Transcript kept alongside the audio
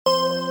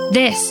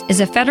This is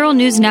a Federal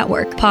News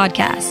Network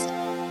podcast.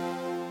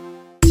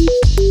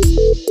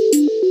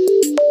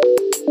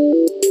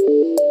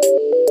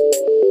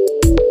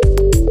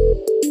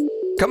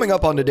 Coming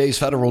up on today's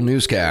Federal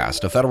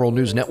Newscast, a Federal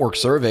News Network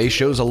survey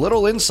shows a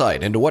little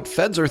insight into what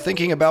feds are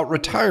thinking about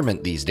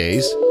retirement these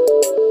days.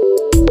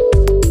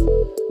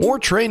 More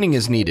training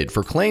is needed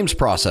for claims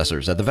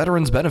processors at the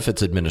Veterans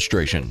Benefits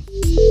Administration.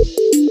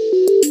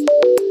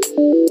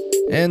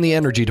 And the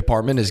Energy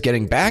Department is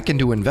getting back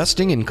into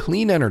investing in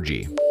clean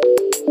energy.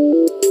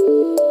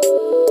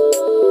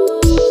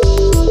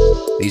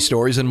 These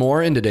stories and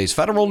more in today's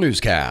Federal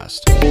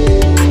Newscast.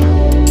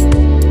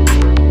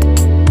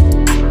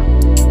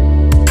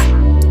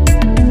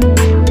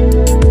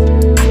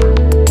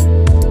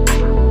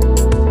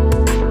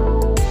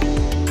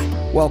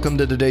 Welcome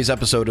to today's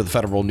episode of the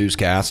Federal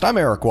Newscast. I'm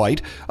Eric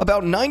White.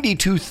 About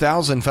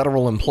 92,000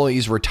 federal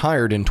employees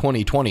retired in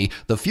 2020,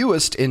 the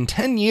fewest in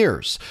 10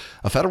 years.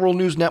 A Federal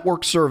News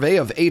Network survey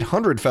of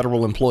 800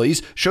 federal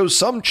employees shows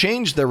some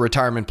changed their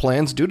retirement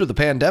plans due to the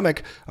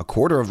pandemic. A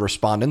quarter of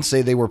respondents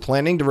say they were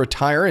planning to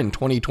retire in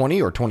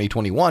 2020 or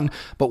 2021,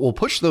 but will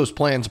push those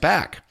plans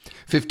back.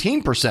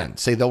 15%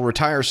 say they'll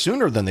retire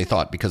sooner than they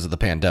thought because of the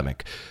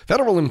pandemic.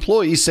 Federal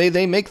employees say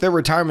they make their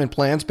retirement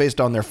plans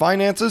based on their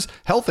finances,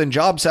 health, and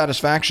job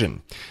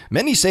satisfaction.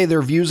 Many say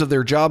their views of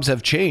their jobs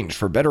have changed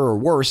for better or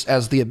worse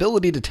as the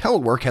ability to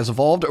telework has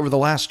evolved over the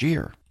last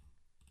year.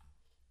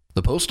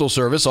 The Postal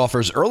Service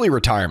offers early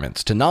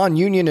retirements to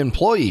non-union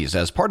employees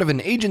as part of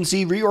an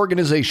agency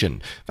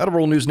reorganization.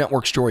 Federal News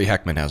Network's Jory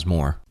Heckman has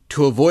more.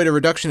 To avoid a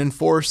reduction in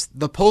force,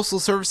 the Postal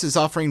Service is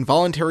offering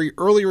voluntary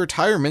early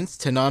retirements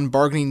to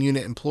non-bargaining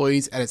unit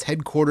employees at its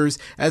headquarters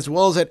as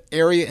well as at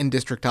area and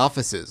district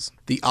offices.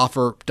 The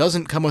offer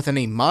doesn't come with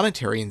any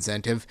monetary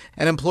incentive,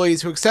 and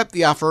employees who accept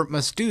the offer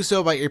must do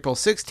so by April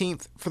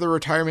 16th for the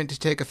retirement to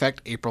take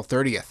effect April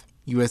 30th.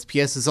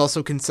 USPS is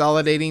also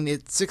consolidating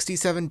its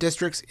 67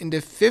 districts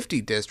into 50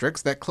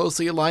 districts that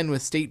closely align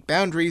with state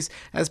boundaries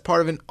as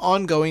part of an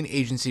ongoing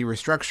agency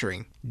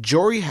restructuring.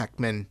 Jory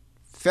Heckman,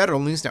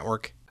 Federal News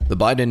Network. The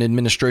Biden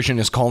administration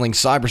is calling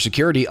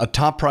cybersecurity a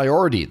top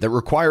priority that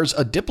requires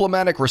a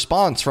diplomatic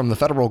response from the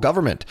federal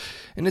government.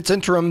 In its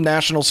interim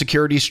national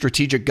security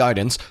strategic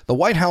guidance, the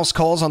White House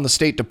calls on the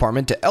State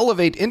Department to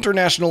elevate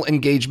international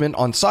engagement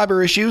on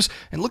cyber issues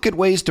and look at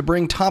ways to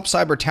bring top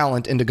cyber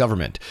talent into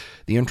government.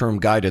 The interim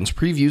guidance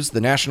previews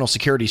the national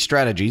security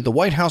strategy the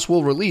White House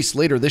will release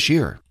later this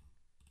year.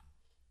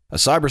 A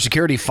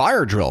cybersecurity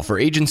fire drill for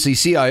agency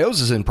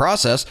CIOs is in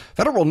process.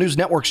 Federal News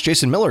Network's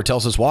Jason Miller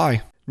tells us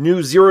why.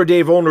 New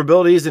zero-day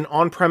vulnerabilities in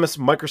on-premise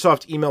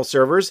Microsoft email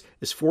servers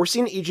is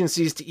forcing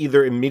agencies to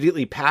either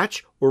immediately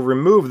patch or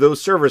remove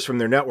those servers from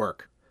their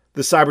network.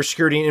 The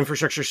Cybersecurity and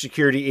Infrastructure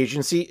Security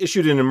Agency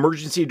issued an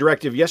emergency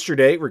directive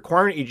yesterday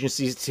requiring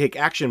agencies to take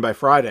action by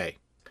Friday.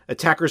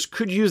 Attackers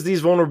could use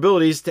these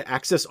vulnerabilities to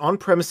access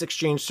on-premise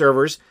Exchange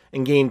servers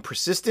and gain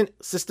persistent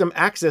system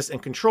access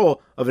and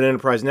control of an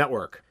enterprise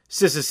network.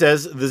 CISA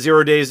says the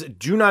zero days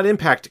do not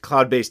impact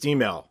cloud-based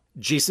email.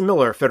 Jason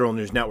Miller, Federal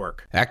News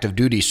Network. Active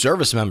duty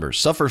service members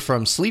suffer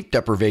from sleep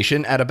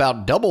deprivation at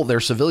about double their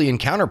civilian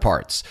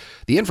counterparts.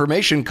 The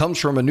information comes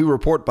from a new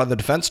report by the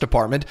Defense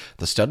Department.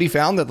 The study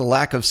found that the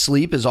lack of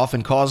sleep is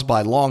often caused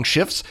by long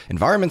shifts,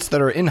 environments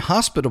that are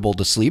inhospitable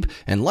to sleep,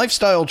 and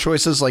lifestyle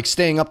choices like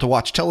staying up to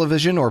watch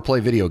television or play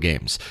video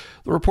games.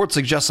 The report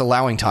suggests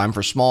allowing time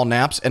for small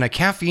naps and a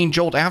caffeine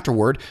jolt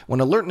afterward when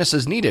alertness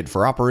is needed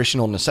for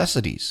operational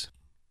necessities.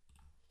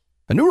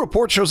 A new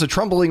report shows a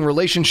troubling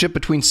relationship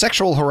between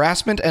sexual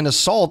harassment and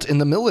assault in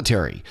the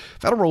military.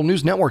 Federal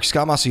News Network's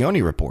Scott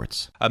Maucione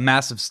reports. A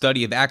massive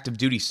study of active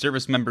duty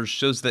service members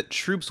shows that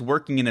troops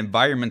working in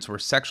environments where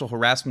sexual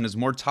harassment is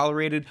more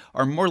tolerated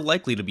are more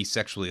likely to be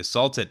sexually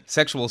assaulted.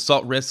 Sexual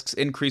assault risks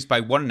increased by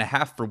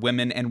 1.5 for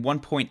women and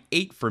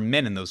 1.8 for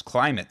men in those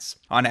climates.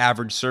 On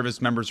average,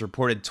 service members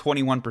reported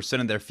 21%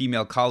 of their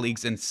female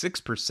colleagues and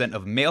 6%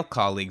 of male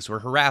colleagues were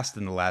harassed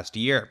in the last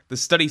year. The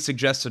study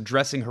suggests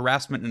addressing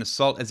harassment and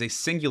assault as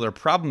a singular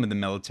problem in the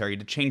military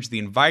to change the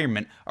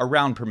environment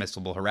around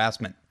permissible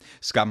harassment.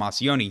 Scott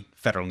Maucione,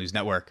 Federal News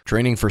Network.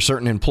 Training for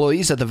certain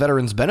employees at the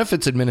Veterans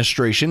Benefits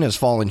Administration has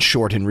fallen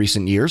short in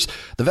recent years.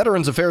 The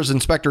Veterans Affairs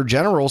Inspector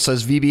General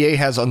says VBA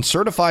has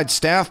uncertified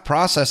staff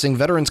processing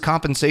veterans'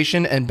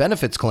 compensation and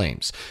benefits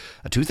claims.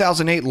 A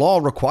 2008 law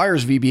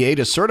requires VBA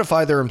to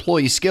certify their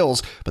employee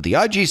skills, but the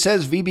IG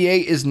says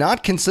VBA is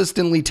not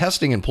consistently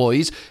testing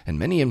employees, and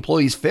many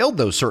employees failed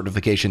those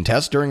certification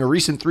tests during a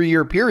recent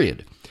 3-year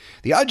period.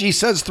 The IG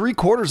says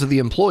 3/4 of the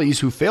employees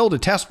who failed a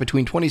test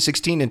between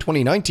 2016 and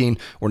 2019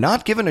 were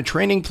not given a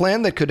training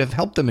plan that could have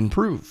helped them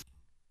improve.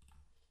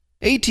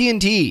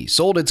 AT&T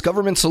sold its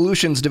government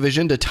solutions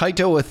division to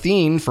Taito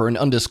Athene for an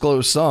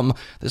undisclosed sum.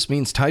 This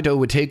means Taito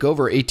would take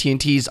over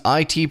AT&T's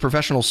IT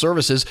professional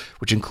services,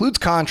 which includes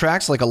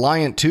contracts like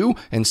Alliant 2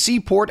 and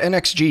Seaport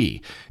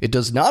NXG. It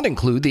does not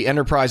include the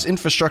Enterprise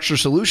Infrastructure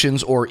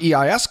Solutions, or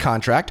EIS,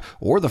 contract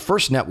or the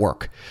First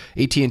Network.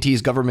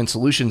 AT&T's government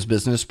solutions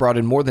business brought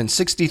in more than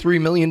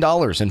 $63 million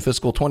in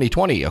fiscal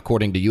 2020,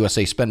 according to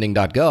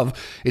USAspending.gov.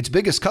 Its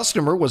biggest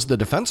customer was the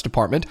Defense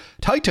Department.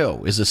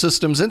 Taito is a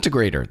systems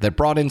integrator that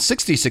brought in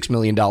 $66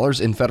 million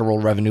in federal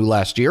revenue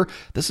last year.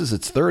 This is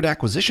its third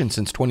acquisition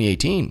since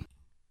 2018.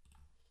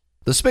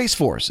 The Space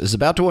Force is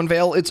about to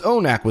unveil its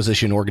own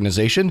acquisition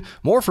organization.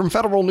 More from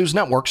Federal News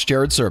Network's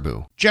Jared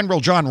Serbu. General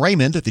John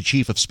Raymond, the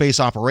Chief of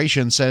Space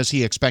Operations, says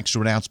he expects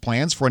to announce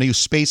plans for a new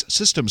Space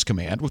Systems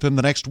Command within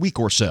the next week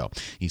or so.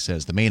 He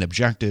says the main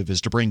objective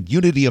is to bring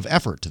unity of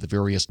effort to the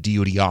various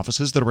DoD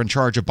offices that are in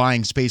charge of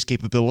buying space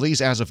capabilities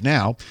as of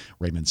now.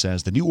 Raymond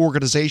says the new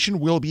organization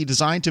will be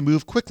designed to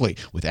move quickly,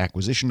 with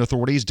acquisition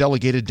authorities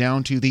delegated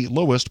down to the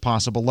lowest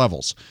possible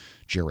levels.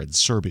 Jared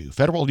Serbu,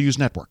 Federal News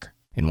Network.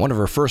 In one of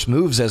her first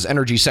moves as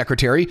Energy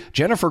Secretary,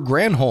 Jennifer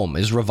Granholm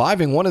is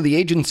reviving one of the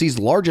agency's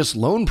largest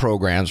loan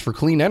programs for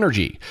clean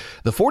energy.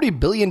 The $40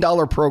 billion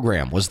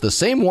program was the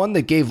same one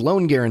that gave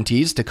loan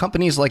guarantees to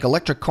companies like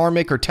electric car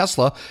maker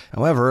Tesla.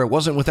 However, it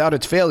wasn't without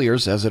its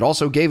failures, as it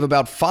also gave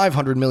about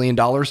 $500 million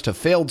to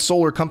failed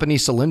solar company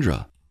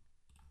Solyndra.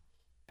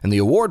 And the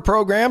award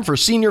program for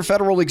senior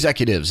federal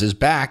executives is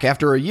back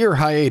after a year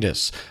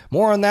hiatus.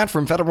 More on that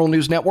from Federal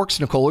News Network's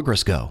Nicola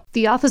Grisco.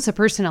 The Office of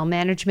Personnel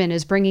Management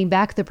is bringing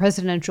back the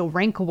Presidential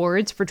Rank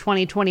Awards for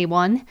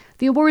 2021.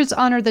 The awards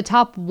honor the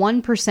top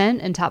 1%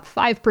 and top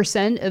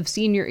 5% of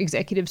senior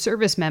executive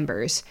service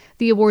members.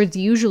 The awards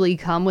usually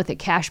come with a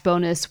cash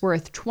bonus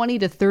worth 20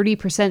 to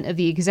 30% of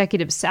the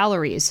executive's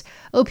salaries.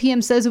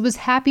 OPM says it was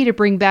happy to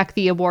bring back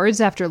the awards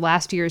after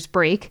last year's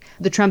break.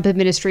 The Trump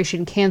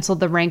administration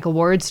canceled the rank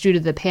awards due to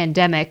the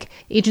pandemic.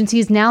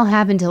 Agencies now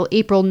have until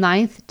April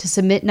 9th to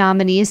submit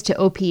nominees to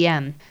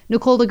OPM.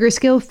 Nicola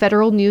Grisco,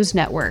 Federal News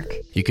Network.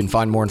 You can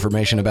find more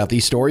information about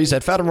these stories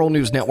at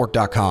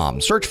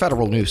federalnewsnetwork.com. Search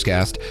Federal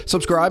Newscast.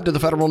 Subscribe to the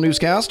Federal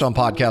Newscast on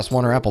Podcast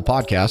One or Apple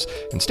Podcasts,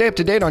 and stay up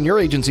to date on your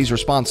agency's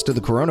response to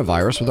the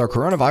coronavirus with our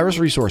coronavirus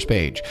resource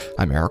page.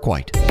 I'm Eric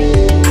White.